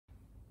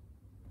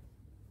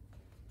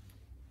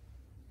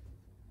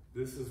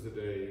This is the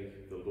day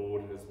the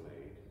Lord has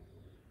made.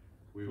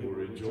 We will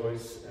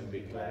rejoice and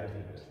be glad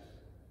in it.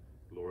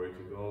 Glory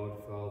to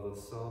God, Father,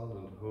 Son,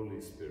 and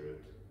Holy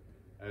Spirit,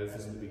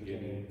 as in the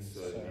beginning,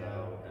 so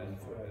now and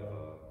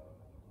forever.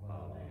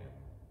 Amen.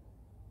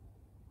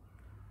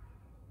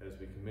 As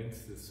we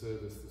commence this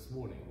service this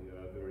morning, we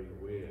are very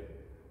aware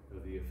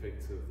of the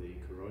effects of the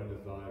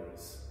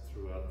coronavirus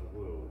throughout the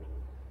world.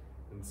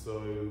 And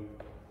so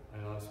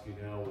I ask you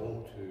now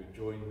all to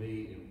join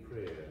me in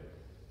prayer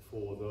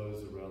for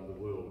those around the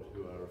world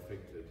who are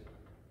affected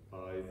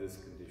by this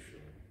condition.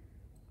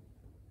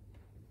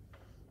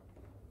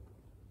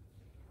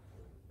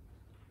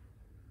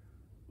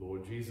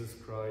 Lord Jesus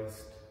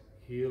Christ,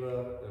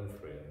 healer and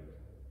friend,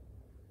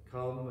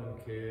 come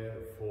and care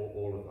for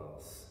all of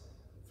us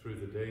through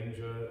the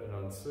danger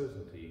and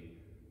uncertainty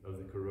of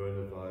the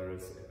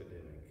coronavirus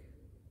epidemic.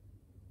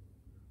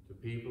 To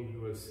people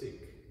who are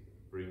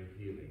sick, bring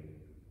healing.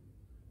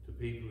 To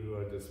people who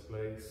are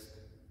displaced,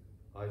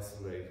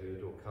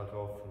 isolated or cut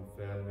off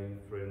from family,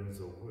 friends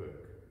or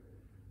work,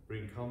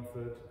 bring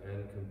comfort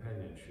and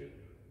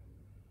companionship.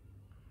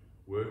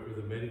 Work with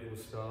the medical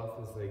staff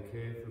as they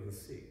care for the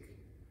sick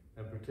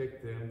and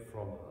protect them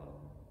from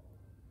harm.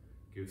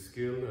 Give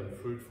skill and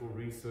fruitful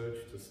research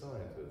to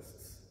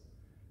scientists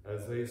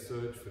as they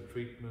search for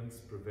treatments,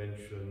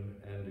 prevention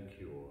and a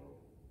cure.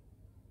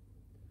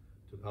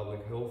 To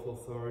public health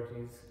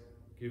authorities,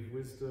 give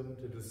wisdom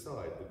to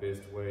decide the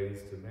best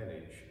ways to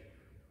manage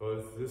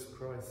both this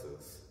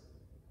crisis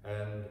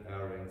and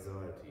our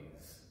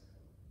anxieties.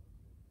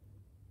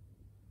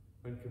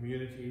 When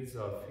communities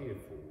are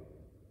fearful,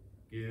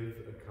 give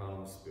a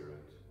calm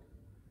spirit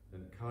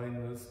and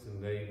kindness to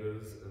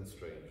neighbours and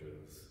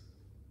strangers.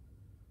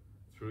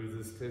 Through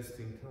this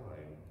testing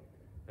time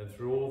and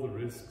through all the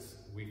risks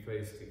we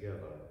face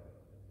together,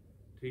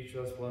 teach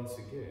us once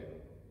again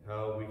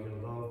how we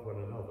can love one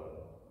another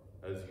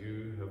as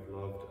you have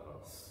loved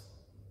us.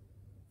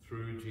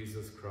 Through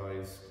Jesus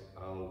Christ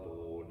our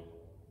Lord.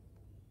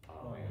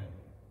 Amen.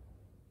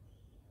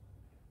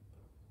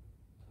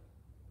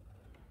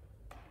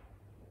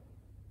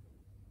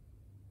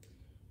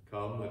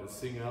 Come, let us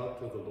sing out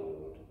to the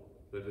Lord.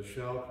 Let us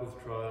shout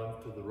with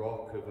triumph to the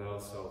rock of our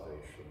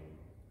salvation.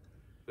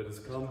 Let us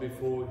come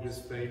before his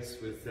face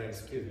with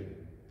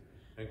thanksgiving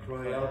and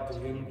cry out to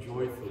him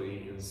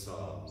joyfully in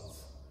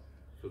psalms.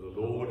 For the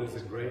Lord is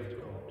a great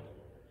God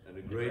and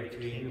a great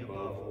King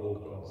above all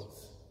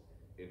gods.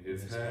 In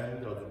his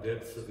hand are the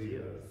depths of the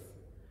earth,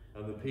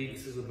 and the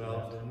peaks of the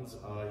mountains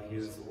are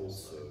his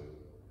also.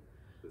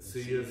 The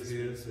sea is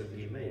his, and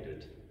he made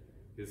it.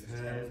 His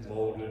hands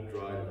moulded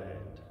dry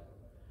land.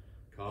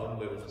 Come,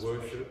 let us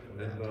worship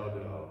and bow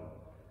down,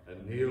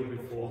 and kneel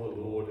before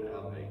the Lord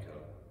our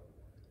Maker.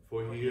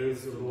 For he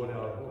is the Lord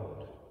our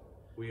God.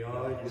 We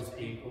are his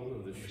people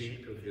and the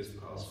sheep of his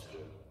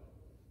pasture.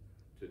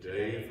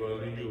 Today, if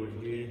only you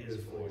would hear his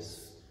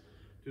voice,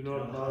 do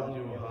not harden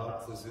your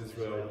hearts as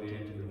Israel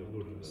did in the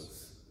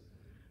wilderness.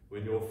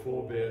 When your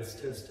forebears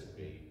tested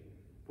me,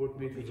 put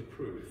me to the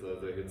proof, though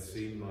they had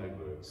seen my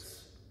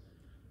works.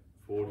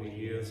 40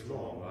 years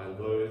long I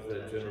loathed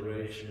that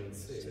generation and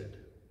said,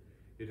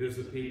 it is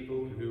a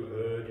people who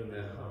erred in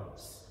their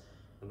hearts,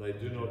 and they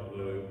do not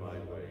know my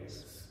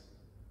ways.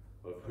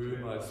 Of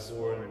whom I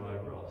swore in my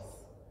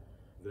wrath,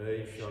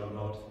 they shall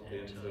not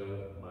enter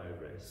my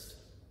rest.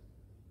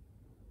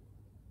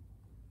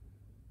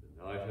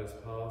 The night has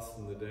passed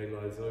and the day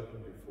lies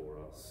open before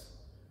us.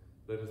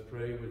 Let us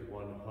pray with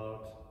one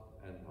heart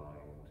and mind.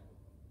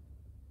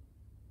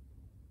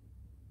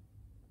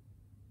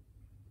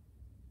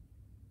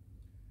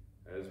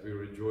 As we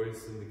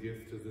rejoice in the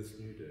gift of this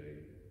new day,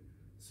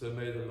 so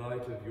may the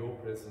light of your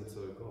presence,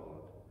 O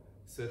God,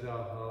 set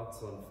our hearts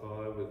on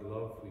fire with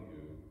love for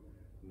you,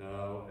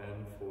 now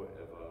and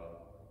forever.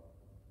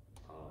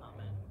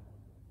 Amen.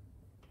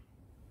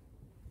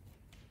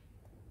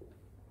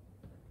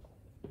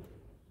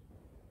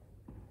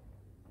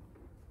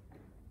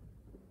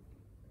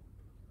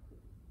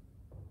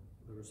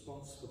 The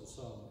response for the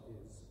psalm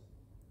is,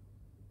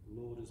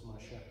 the Lord is my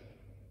shepherd,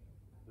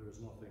 there is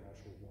nothing I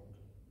shall want.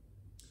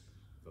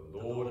 The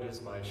Lord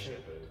is my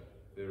shepherd,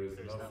 there is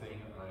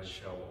nothing I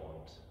shall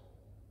want.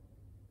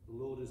 The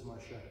Lord is my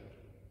shepherd,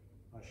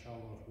 I shall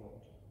not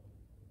want.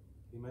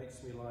 He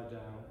makes me lie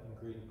down in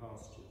green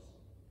pastures.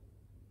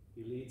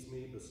 He leads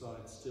me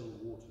beside still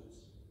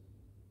waters.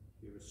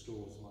 He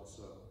restores my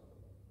soul.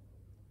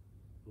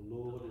 The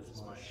Lord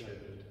is my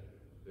shepherd,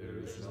 there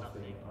is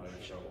nothing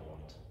I shall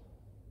want.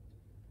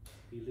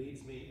 He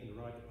leads me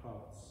in right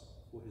paths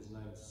for his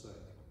name's sake.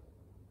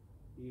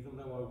 Even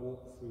though I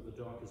walk through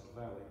the darkest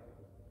valley,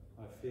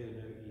 I fear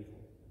no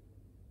evil,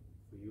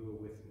 for you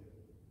are with me.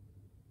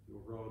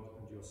 Your rod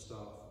and your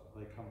staff,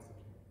 they comfort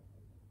me.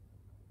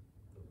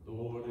 The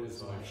Lord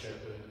is my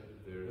shepherd,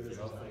 there is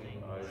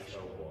nothing I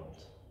shall want.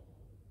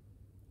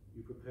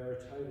 You prepare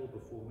a table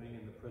before me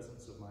in the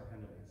presence of my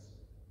enemies.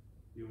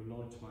 You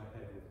anoint my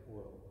head with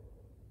oil.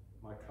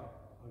 My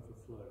cup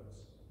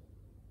overflows.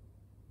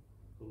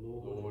 The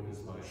Lord is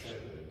my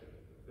shepherd,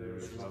 there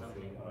is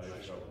nothing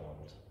I shall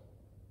want.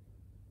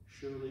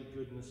 Surely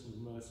goodness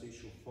and mercy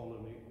shall follow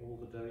me all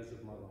the days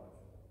of my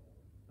life,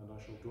 and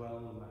I shall dwell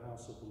in the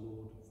house of the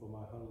Lord for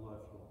my whole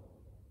life long.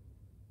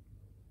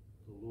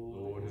 The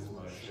Lord is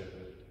my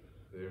shepherd,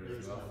 there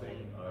is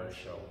nothing I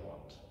shall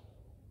want.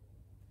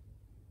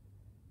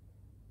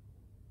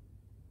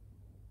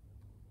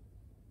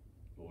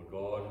 Lord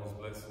God, whose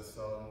blessed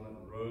Son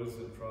rose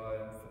in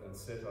triumph and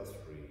set us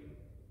free,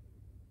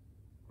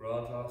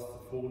 grant us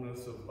the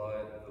fullness of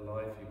the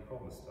life he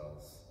promised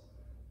us,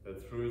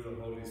 that through the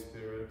Holy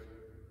Spirit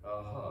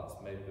our hearts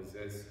may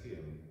possess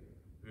him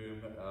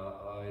whom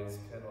our eyes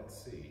cannot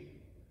see,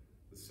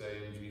 the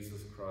same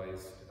Jesus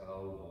Christ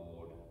our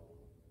Lord.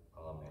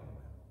 Amen.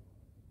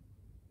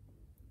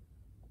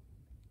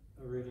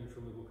 A reading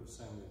from the book of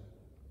Samuel.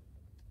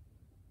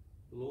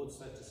 The Lord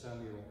said to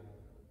Samuel,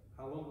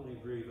 "How long will you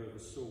grieve over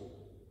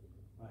Saul?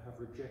 I have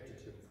rejected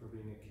him from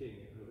being a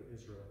king over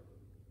Israel.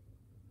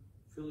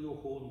 Fill your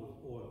horn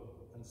with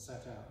oil and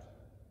set out.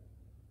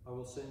 I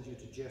will send you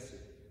to Jesse,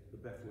 the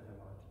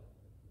Bethlehemite,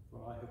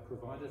 for I have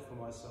provided for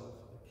myself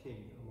a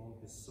king among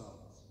his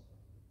sons."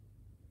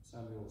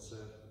 Samuel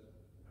said,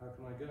 "How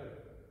can I go?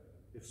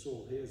 If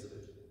Saul hears of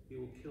it, he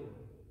will kill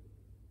me."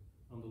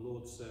 And the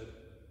Lord said,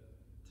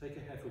 "Take a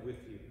heifer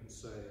with you and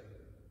say,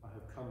 'I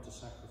have come to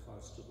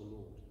sacrifice to the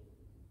Lord.'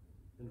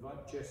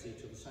 Invite Jesse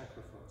to the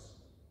sacrifice,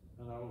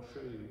 and I will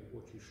show you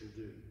what you shall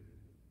do,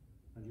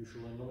 and you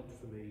shall anoint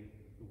for me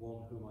the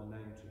one whom I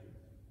name to you."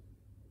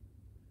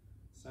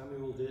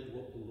 Samuel did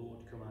what the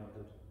Lord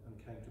commanded and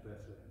came to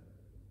Bethlehem.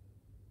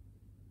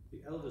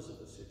 The elders of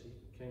the city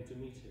came to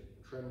meet him,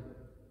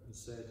 trembling, and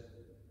said,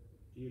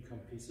 "Do you come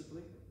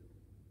peaceably?"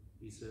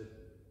 He said,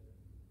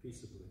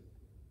 "Peaceably.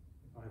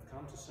 I have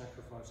come to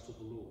sacrifice to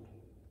the Lord.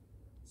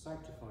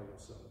 Sanctify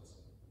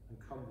yourselves and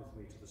come with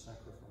me to the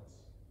sacrifice."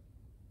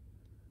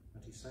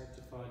 And he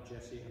sanctified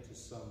Jesse and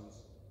his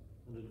sons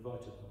and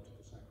invited them to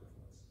the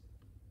sacrifice.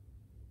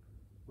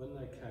 When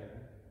they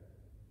came,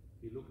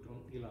 he looked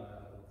on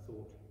Eliab and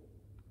thought,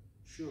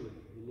 "Surely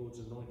the Lord's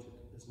anointed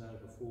is now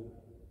before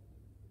me."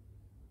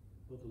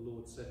 But the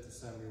Lord said to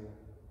Samuel,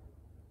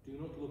 "Do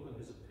not look on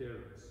his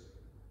appearance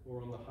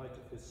or on the height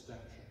of his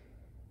stature,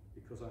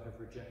 because I have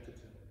rejected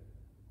him.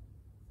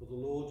 For the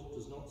Lord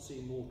does not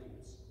see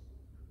mortals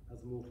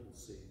as mortals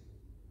see.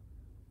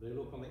 They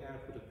look on the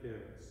outward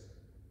appearance,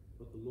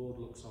 but the Lord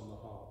looks on the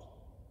heart."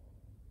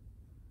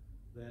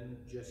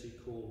 Then Jesse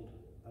called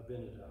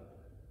Abinadab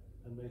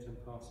and made him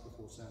pass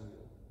before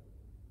Samuel.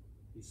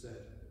 He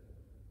said,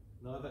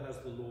 "Neither has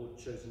the Lord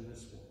chosen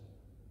this one."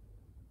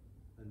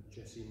 And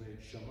Jesse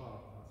made Shammah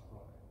pass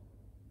by,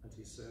 and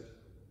he said,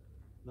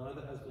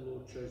 "Neither has the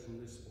Lord chosen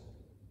this one."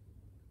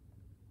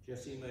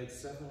 Jesse made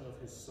 7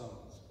 of his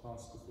sons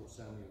pass before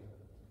Samuel,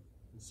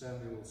 and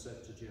Samuel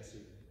said to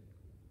Jesse,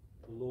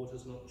 "The Lord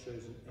has not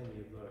chosen any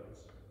of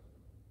those."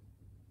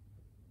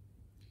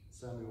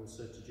 Samuel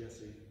said to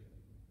Jesse,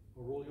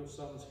 "Are all your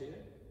sons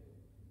here?"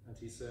 And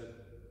he said,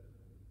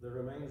 "There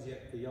remains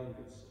yet the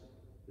youngest,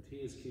 but he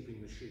is keeping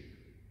the sheep."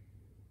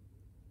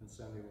 And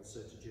Samuel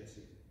said to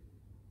Jesse,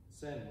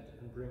 "Send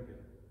and bring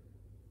him,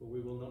 for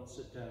we will not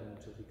sit down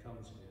until he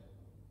comes here."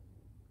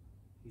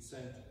 He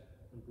sent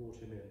and brought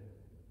him in.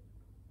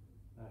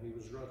 Now he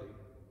was ruddy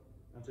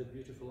and had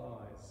beautiful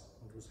eyes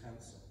and was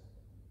handsome.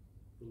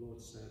 The Lord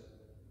said,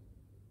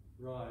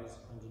 "Rise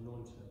and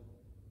anoint him,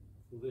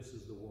 for this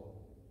is the one."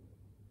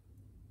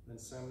 Then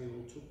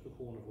Samuel took the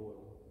horn of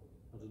oil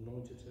and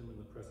anointed him in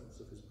the presence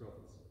of his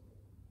brothers.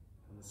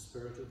 And the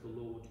Spirit of the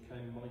Lord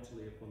came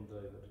mightily upon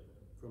David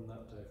from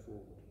that day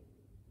forward.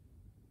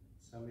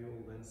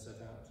 Samuel then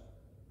set out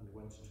and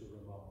went to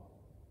Ramah.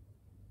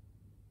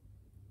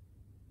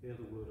 Hear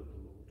the word of the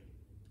Lord.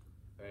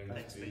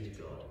 Thanks be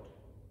to God.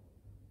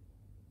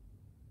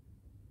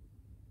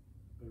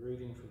 A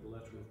reading from the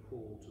letter of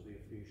Paul to the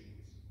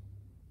Ephesians.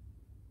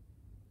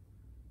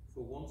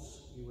 "For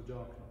once you were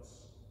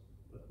darkness,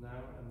 but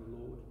now in the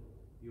Lord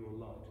you are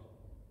light.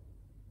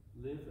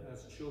 Live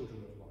as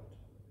children of light,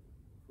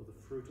 for the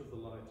fruit of the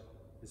light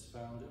is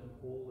found in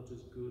all that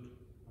is good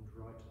and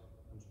right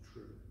and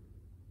true.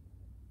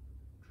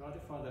 Try to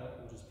find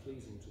out what is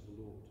pleasing to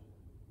the Lord.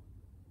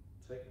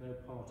 Take no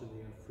part in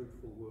the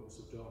unfruitful works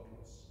of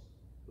darkness,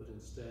 but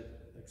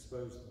instead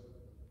expose them.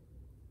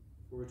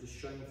 For it is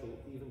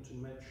shameful even to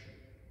mention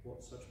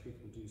what such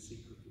people do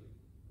secretly.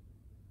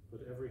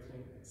 But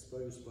everything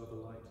exposed by the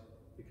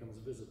light becomes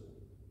visible.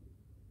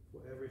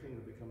 For everything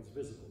that becomes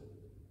visible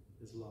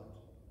is light.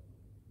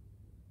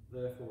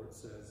 Therefore it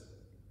says,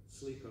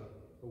 'Sleeper,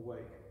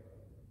 awake,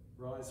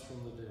 rise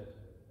from the dead,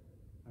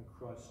 and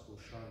Christ will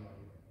shine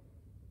on you.'"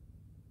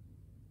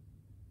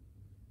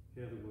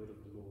 Hear the word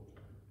of the Lord.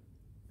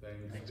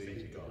 Thanks be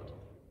to God.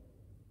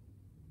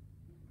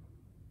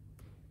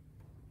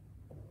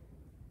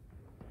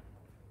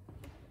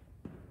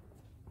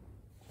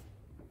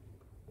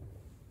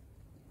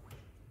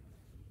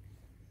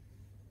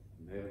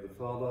 In the name of the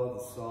Father, the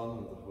Son,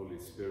 and the Holy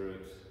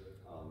Spirit.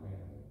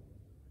 Amen.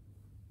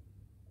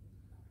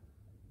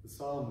 The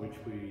psalm which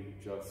we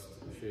just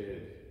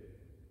shared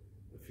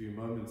a few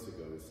moments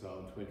ago,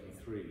 Psalm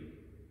 23,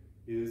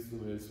 is the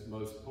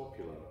most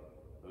popular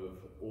of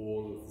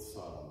all of the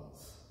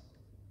Psalms.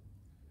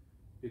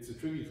 It's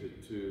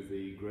attributed to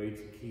the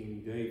great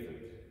King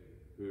David,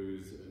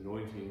 whose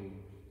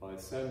anointing by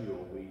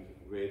Samuel we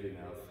read in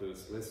our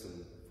first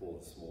lesson for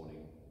this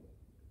morning.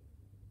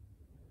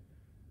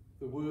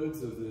 The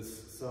words of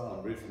this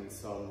psalm, written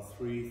some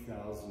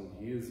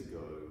 3,000 years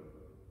ago,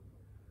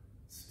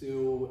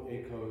 still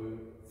echo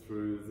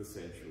through the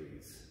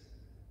centuries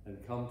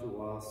and come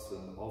to us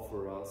and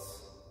offer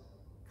us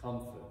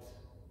comfort,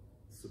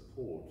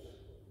 support,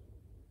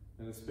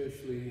 and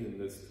especially in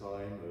this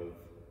time of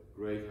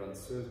great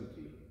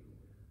uncertainty,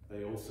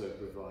 they also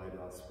provide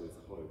us with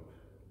hope.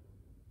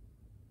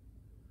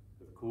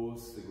 Of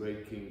course, the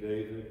great King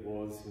David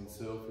was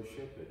himself a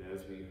shepherd,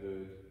 as we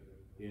heard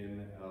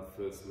in our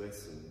first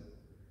lesson.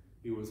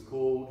 He was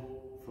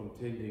called from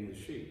tending the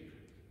sheep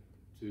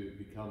to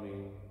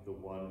becoming the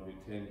one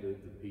who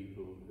tended the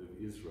people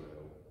of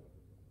Israel.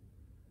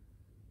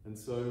 And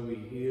so we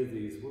hear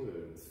these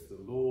words, "The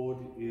Lord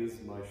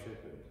is my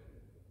shepherd."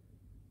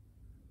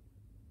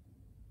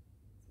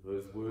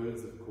 Those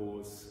words, of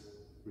course,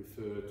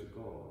 refer to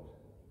God,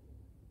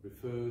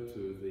 refer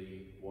to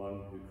the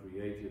one who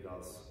created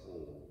us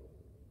all,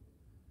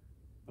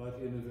 but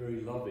in a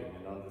very loving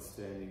and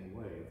understanding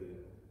way,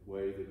 the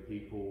way that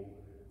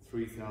people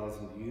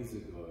 3,000 years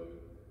ago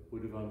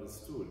would have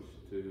understood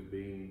to have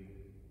been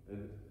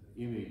an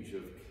image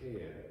of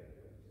care,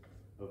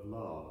 of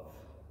love,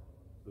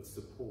 of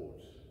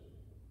support.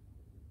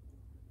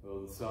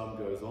 Well, the psalm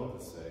goes on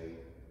to say,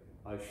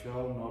 "I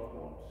shall not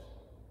want.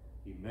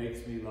 He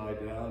makes me lie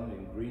down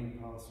in green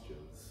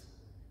pastures.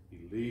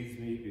 He leads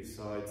me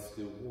beside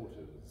still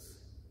waters."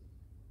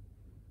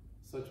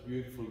 Such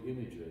beautiful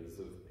images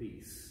of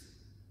peace,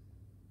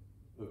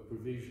 of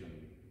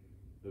provision,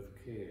 of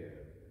care.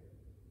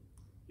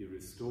 He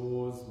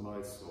restores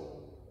my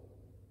soul.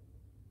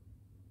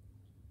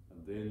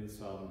 And then the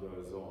psalm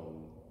goes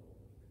on,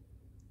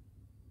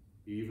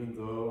 "Even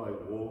though I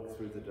walk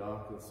through the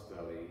darkest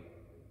valley,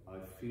 I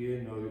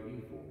fear no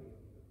evil,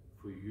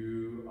 for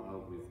you are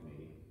with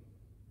me."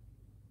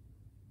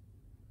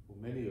 Well,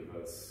 many of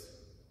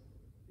us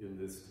in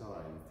this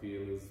time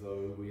feel as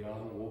though we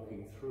are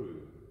walking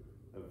through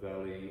a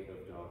valley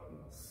of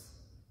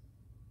darkness.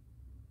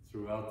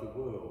 Throughout the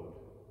world,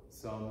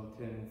 some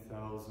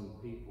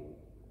 10,000 people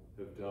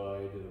have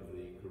died of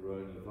the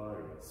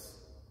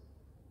coronavirus,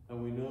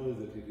 and we know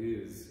that it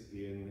is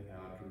in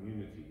our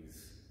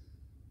communities.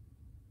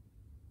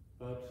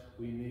 But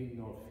we need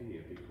not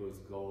fear, because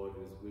God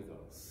is with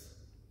us.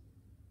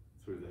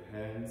 Through the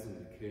hands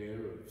and the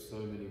care of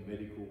so many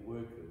medical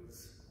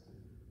workers,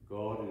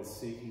 God is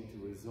seeking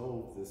to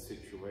resolve this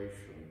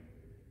situation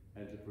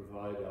and to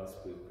provide us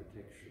with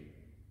protection.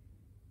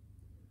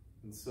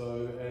 And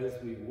so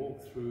as we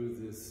walk through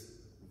this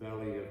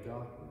valley of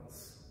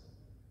darkness,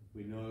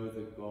 we know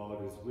that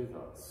God is with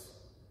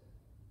us,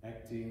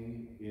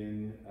 acting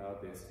in our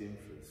best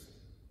interest,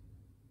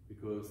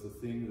 because the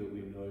thing that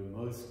we know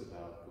most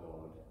about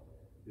God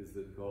is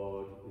that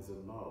God is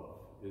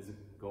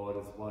God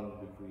is one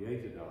who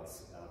created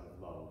us out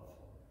of love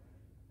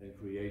and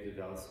created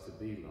us to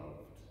be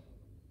loved.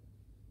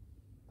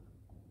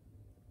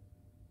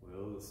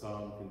 Well, the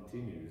psalm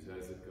continues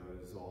as it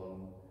goes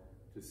on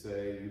to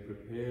say, "You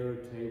prepare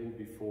a table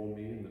before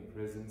me in the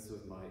presence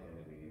of my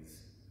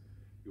enemies.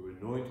 You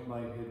anoint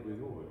my head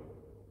with oil,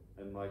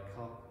 and my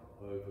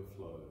cup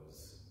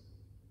overflows."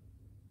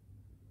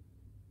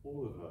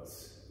 All of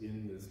us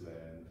in this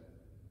land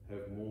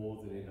have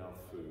more than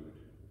enough food,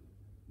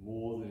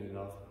 more than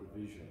enough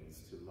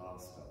provisions to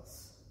last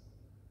us.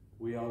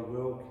 We are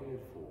well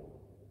cared for.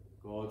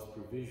 God's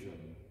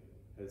provision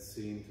has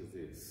seen to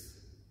this.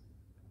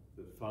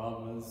 The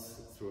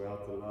farmers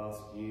throughout the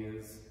last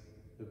years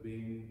have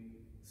been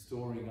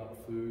storing up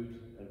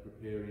food and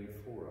preparing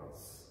for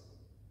us.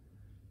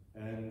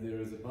 And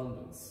there is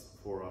abundance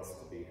for us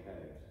to be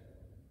had.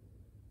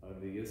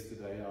 Only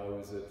yesterday I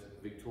was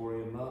at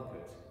Victoria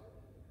Market,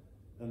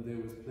 and there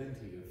was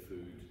plenty of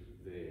food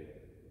there.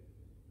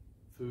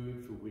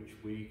 Food for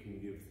which we can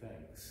give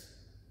thanks,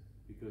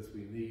 because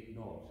we need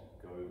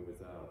not go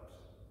without.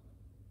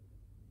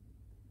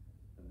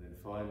 And then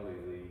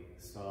finally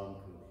the psalm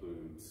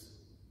concludes,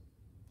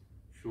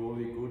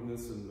 "Surely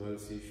goodness and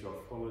mercy shall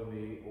follow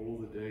me all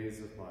the days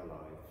of my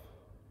life,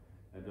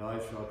 and I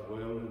shall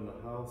dwell in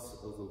the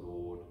house of the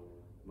Lord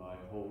my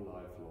whole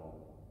life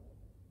long."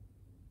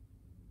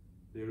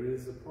 There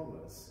is a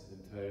promise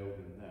entailed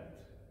in that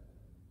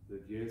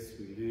yes,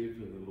 we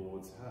live in the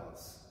Lord's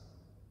house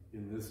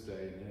in this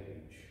day and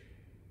age.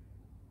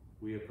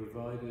 We are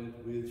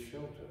provided with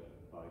shelter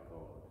by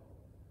God,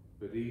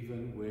 but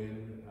even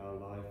when our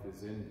life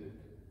is ended,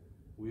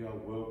 we are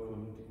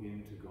welcomed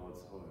into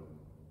God's home.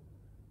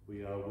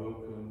 We are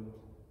welcomed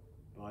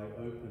by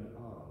open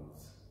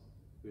arms.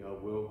 We are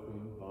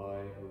welcomed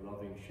by a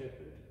loving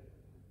shepherd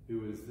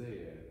who is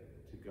there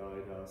to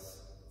guide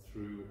us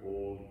through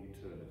all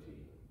eternity.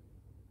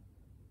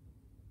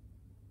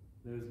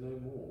 There is no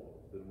more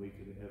than we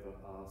can ever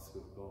ask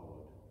of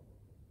God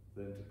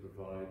than to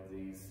provide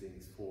these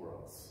things for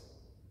us.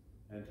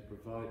 and to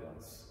provide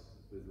us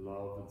with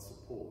love and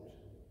support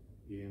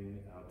in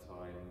our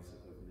times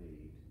of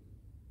need.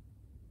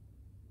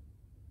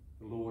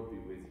 The Lord be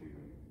with you.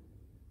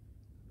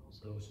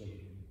 Also with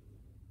you.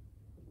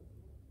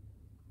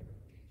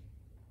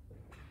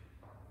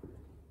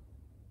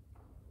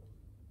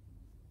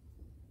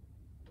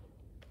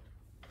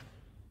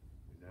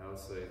 We now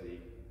say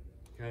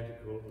the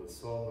canticle, the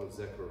Song of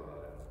Zechariah.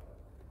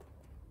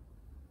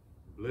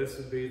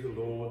 Blessed be the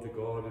Lord, the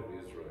God of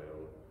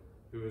Israel,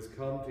 who has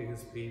come to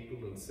his people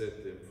and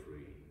set them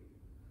free.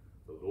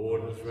 The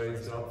Lord has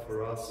raised up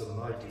for us a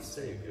mighty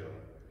Saviour,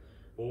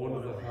 born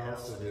of the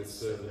house of his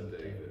servant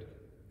David.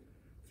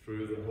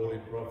 Through the holy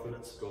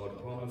prophets,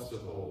 God promised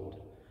of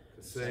old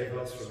to save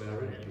us from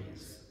our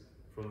enemies,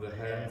 from the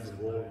hands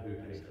of all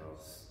who hate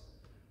us,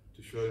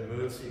 to show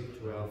mercy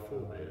to our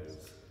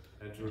forebears,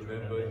 and to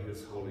remember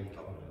his holy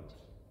covenant.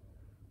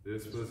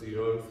 This was the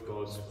oath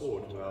God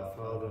swore to our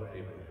father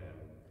Abraham,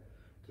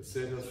 to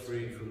set us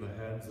free from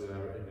the hands of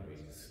our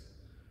enemies,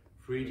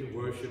 free to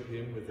worship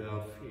him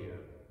without fear,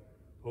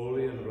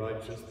 holy and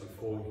righteous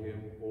before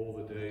him all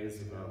the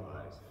days of our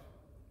life.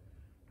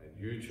 And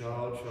you,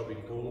 child, shall be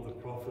called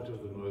the prophet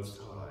of the Most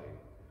High,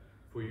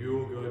 for you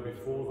will go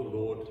before the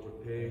Lord to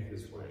prepare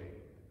his way,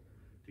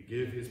 to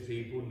give his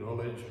people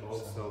knowledge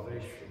of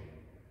salvation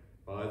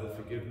by the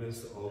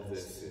forgiveness of their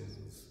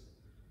sins.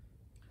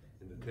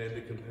 In the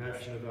tender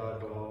compassion of our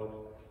God,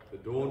 the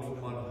dawn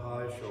from on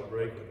high shall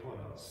break upon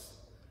us,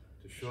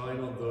 to shine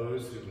on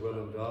those who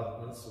dwell in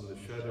darkness and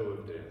the shadow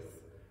of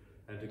death,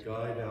 and to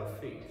guide our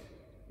feet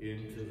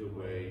into the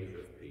way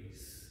of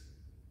peace.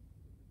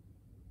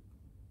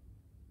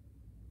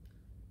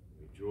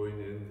 We join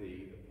in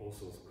the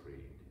Apostles'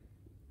 Creed.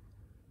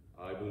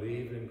 I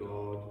believe in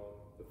God,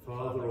 the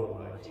Father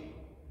Almighty,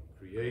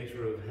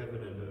 creator of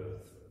heaven and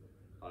earth.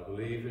 I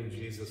believe in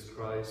Jesus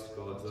Christ,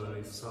 God's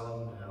only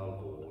Son, our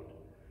Lord,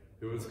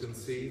 who was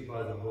conceived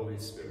by the Holy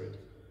Spirit,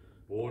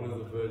 born of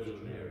the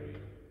Virgin Mary,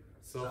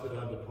 suffered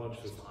under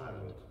Pontius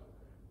Pilate,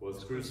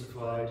 was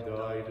crucified,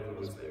 died, and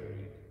was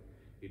buried.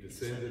 He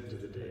descended to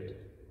the dead.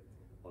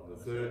 On the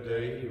third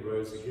day he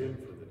rose again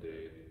from the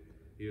dead.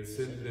 He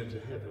ascended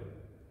into heaven,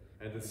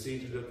 and is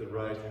seated at the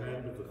right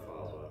hand of the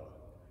Father.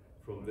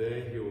 From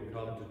there he will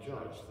come to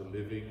judge the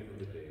living and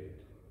the dead.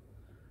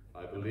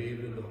 I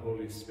believe in the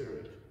Holy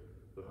Spirit,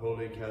 the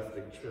Holy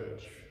Catholic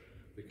Church,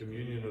 the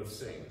communion of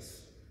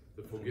saints,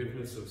 the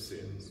forgiveness of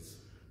sins,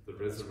 the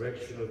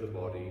resurrection of the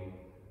body,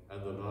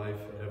 and the life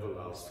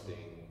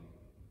everlasting.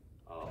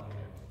 Amen.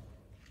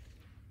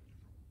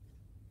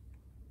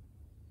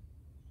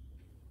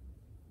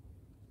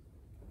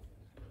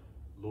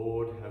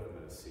 Lord, have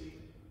mercy.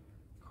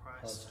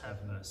 Christ, have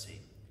mercy.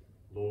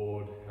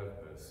 Lord, have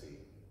mercy.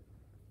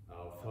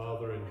 Our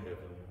Father in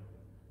heaven,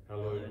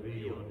 hallowed be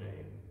your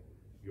name.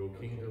 Your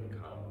kingdom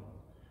come,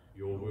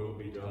 your will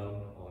be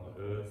done on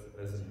earth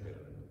as in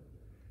heaven.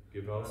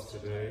 Give us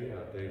today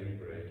our daily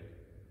bread.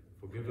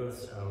 Forgive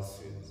us our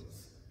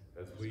sins,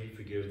 as we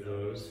forgive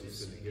those who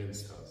sin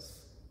against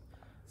us.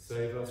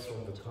 Save us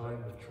from the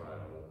time of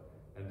trial,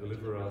 and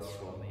deliver us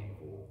from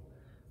evil.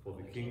 For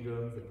the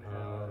kingdom, the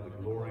power, and the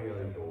glory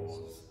are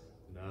yours,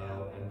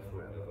 now and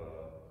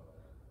forever.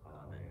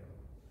 Amen.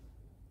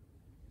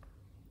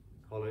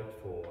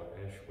 Collect for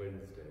Ash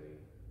Wednesday.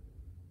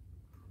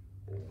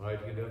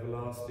 Almighty and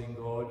everlasting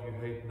God, you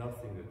hate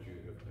nothing that you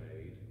have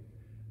made,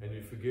 and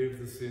you forgive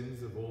the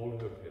sins of all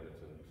who are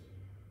penitent.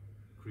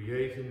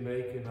 Create and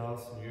make in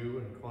us new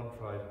and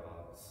contrite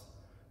hearts,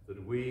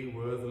 that we,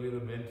 worthily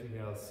lamenting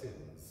our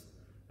sins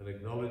and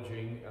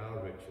acknowledging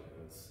our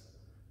wretchedness,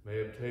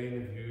 may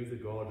obtain of you, the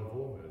God of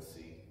all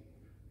mercy,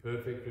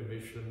 perfect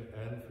remission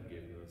and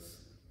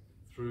forgiveness,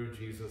 through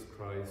Jesus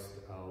Christ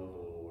our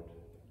Lord.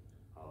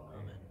 Amen.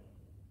 Amen.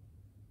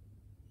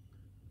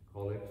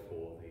 Collect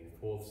for the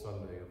fourth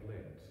Sunday of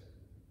Lent.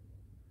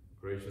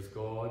 Gracious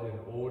God, in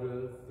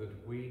order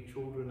that we,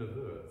 children of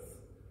earth,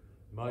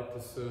 might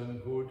discern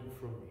good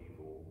from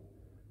evil,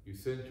 you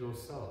sent your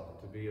Son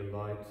to be the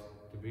light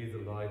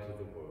of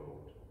the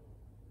world.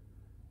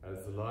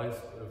 As the light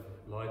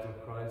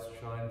of Christ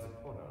shines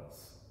upon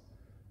us,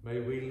 may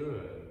we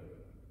learn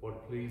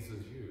what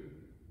pleases you,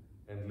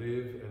 and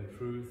live in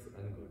truth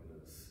and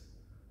goodness,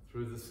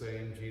 through the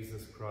same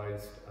Jesus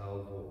Christ our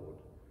Lord,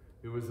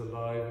 who is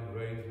alive and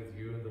reigns with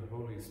you in the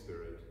Holy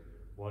Spirit,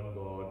 one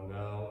God,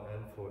 now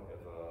and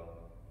forever.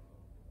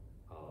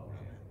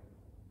 Amen.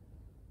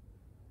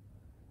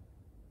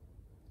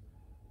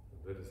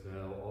 Let us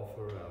now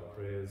offer our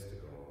prayers to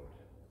God.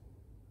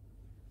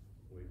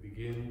 We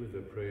begin with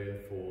a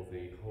prayer for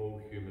the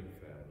whole human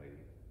family.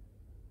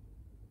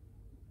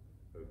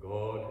 O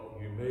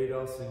God, you made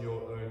us in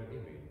your own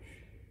image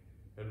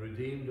and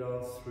redeemed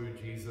us through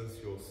Jesus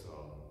your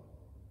Son.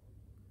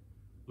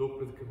 Look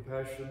with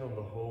compassion on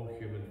the whole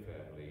human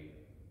family.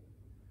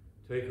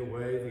 Take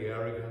away the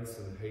arrogance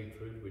and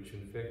hatred which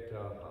infect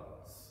our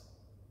hearts.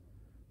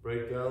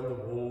 Break down the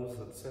walls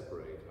that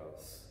separate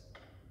us.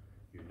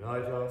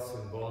 Unite us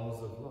in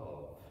bonds of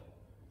love,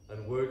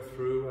 and work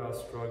through our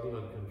struggle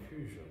and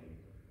confusion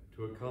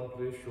to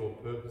accomplish your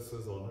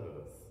purposes on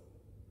earth.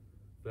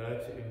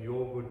 that in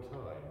your good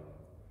time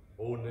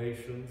all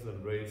nations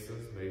and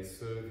races may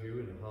serve you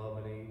in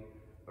harmony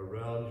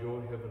around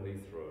your heavenly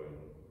throne,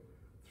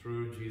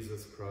 through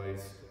Jesus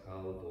Christ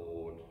our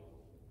Lord.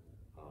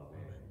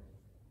 Amen.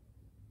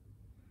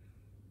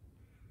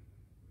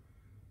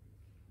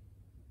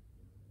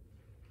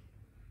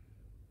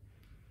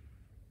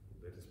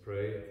 Let us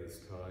pray at this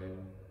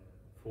time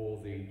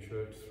for the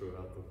church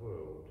throughout the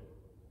world.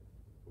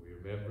 We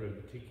remember in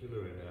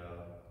particular in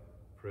our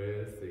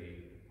prayers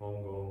the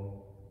Hong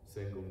Kong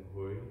Sengong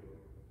Hui.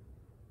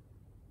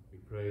 We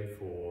pray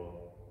for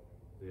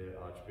their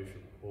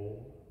Archbishop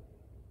Paul.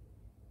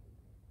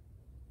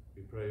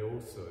 We pray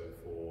also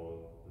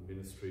for the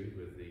ministry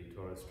with the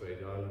Torres Strait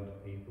Islander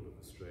people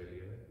of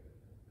Australia.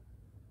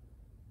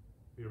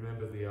 We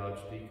remember the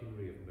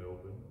Archdeaconry of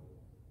Melbourne.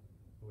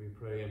 We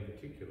pray in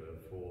particular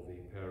for the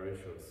parish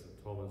of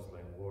St Thomas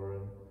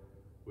Langwarrin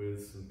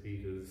with St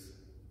Peter's,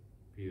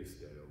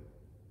 Pearsdale.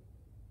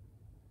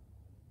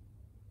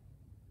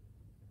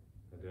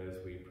 And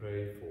as we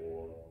pray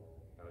for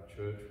our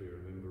church, we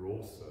remember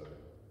also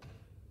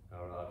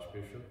our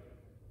Archbishop,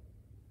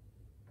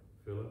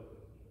 Philip,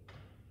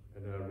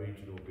 and our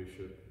Regional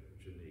Bishop,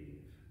 Genevieve.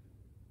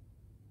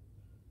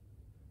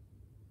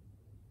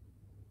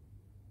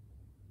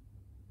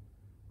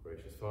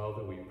 Gracious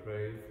Father, we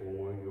pray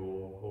for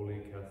your Holy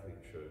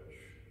Catholic Church.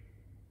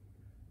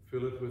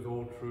 Fill it with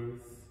all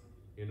truth,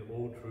 in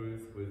all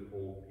truth with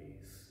all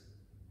peace.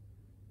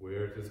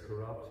 Where it is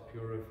corrupt,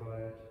 purify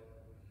it.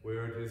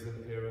 Where it is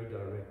in error,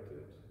 direct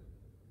it.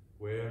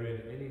 Where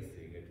in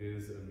anything it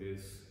is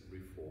amiss,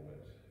 reform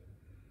it.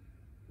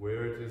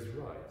 Where it is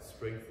right,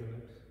 strengthen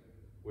it.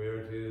 Where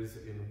it is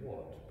in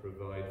want,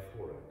 provide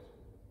for it.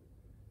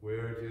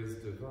 Where it is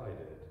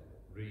divided,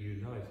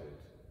 reunite it.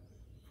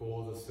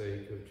 For the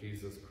sake of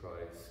Jesus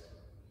Christ,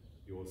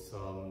 your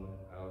Son,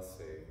 our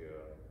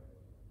Saviour.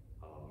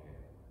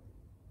 Amen.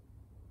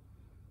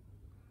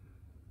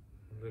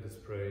 And let us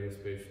pray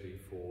especially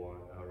for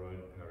our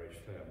own parish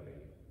family.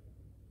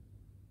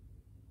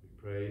 We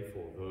pray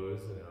for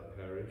those in our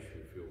parish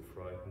who feel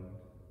frightened,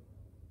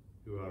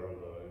 who are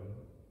alone,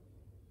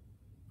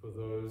 for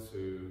those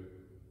who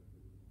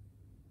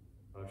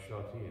are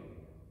shut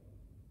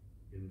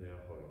in their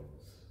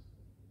homes.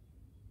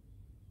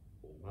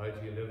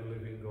 Almighty and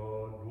ever-living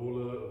God,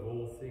 ruler of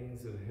all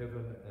things in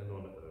heaven and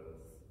on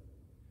earth,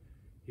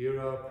 hear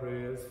our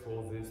prayers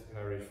for this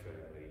parish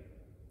family.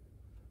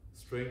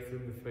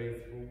 Strengthen the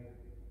faithful,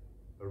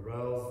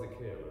 arouse the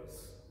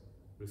careless,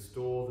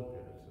 restore the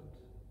penitent.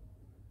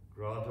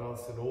 Grant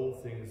us in all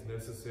things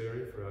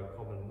necessary for our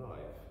common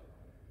life,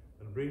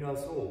 and bring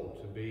us all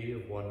to be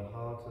of one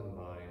heart and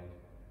mind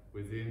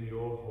within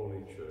your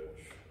holy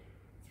church,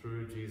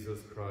 through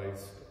Jesus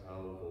Christ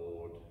our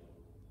Lord.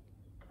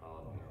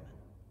 Amen.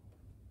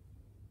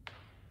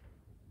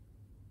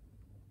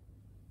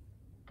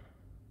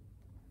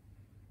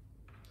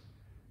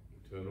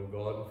 Eternal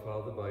God and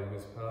Father, by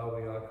whose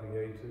power we are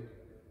created,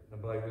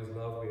 and by whose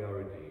love we are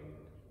redeemed,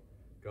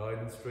 guide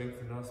and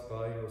strengthen us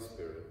by your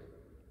Spirit,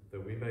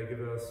 that we may give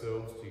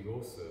ourselves to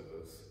your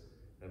service,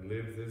 and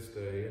live this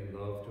day in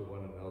love to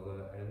one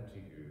another and to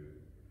you,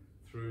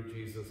 through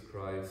Jesus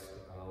Christ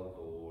our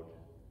Lord.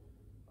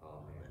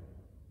 Amen.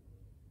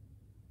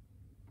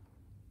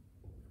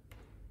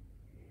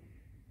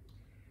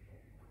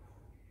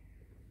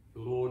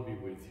 The Lord be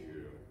with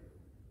you.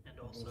 And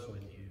also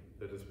with you.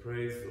 Let us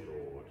praise the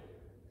Lord.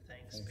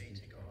 Thanks be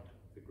to God.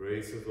 The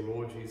grace of the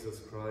Lord Jesus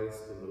Christ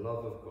and the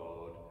love of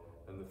God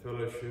and the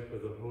fellowship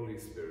of the Holy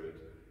Spirit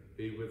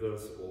be with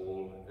us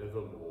all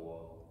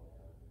evermore.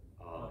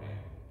 Amen.